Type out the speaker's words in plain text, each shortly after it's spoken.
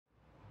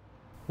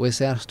O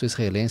Exército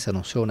israelense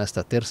anunciou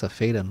nesta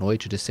terça-feira,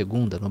 noite de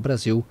segunda, no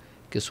Brasil,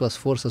 que suas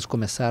forças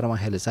começaram a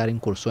realizar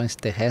incursões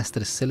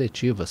terrestres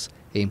seletivas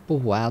em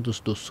povoados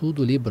do sul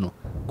do Líbano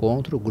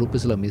contra o grupo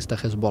islamista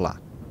Hezbollah.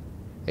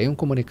 Em um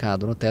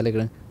comunicado no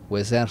Telegram, o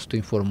Exército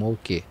informou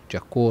que, de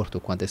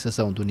acordo com a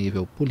decisão do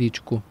nível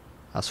político,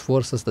 as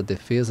forças da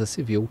defesa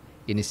civil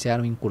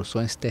iniciaram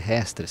incursões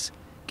terrestres,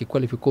 que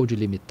qualificou de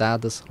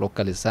limitadas,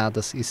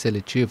 localizadas e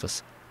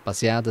seletivas,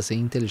 baseadas em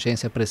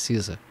inteligência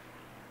precisa.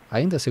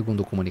 Ainda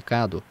segundo o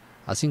comunicado,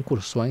 as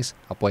incursões,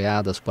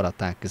 apoiadas por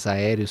ataques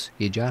aéreos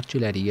e de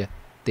artilharia,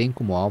 têm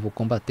como alvo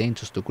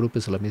combatentes do grupo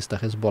islamista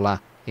Hezbollah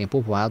em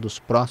povoados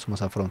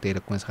próximos à fronteira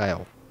com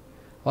Israel.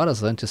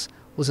 Horas antes,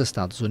 os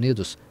Estados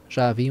Unidos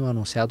já haviam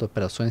anunciado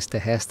operações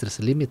terrestres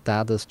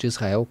limitadas de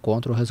Israel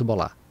contra o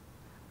Hezbollah.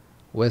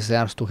 O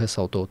Exército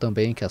ressaltou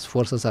também que as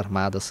Forças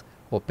Armadas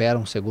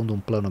operam segundo um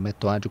plano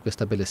metódico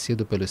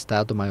estabelecido pelo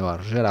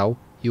Estado-Maior-Geral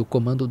e o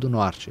Comando do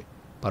Norte,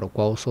 para o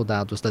qual os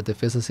soldados da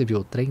Defesa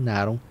Civil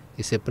treinaram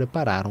e se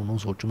prepararam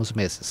nos últimos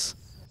meses.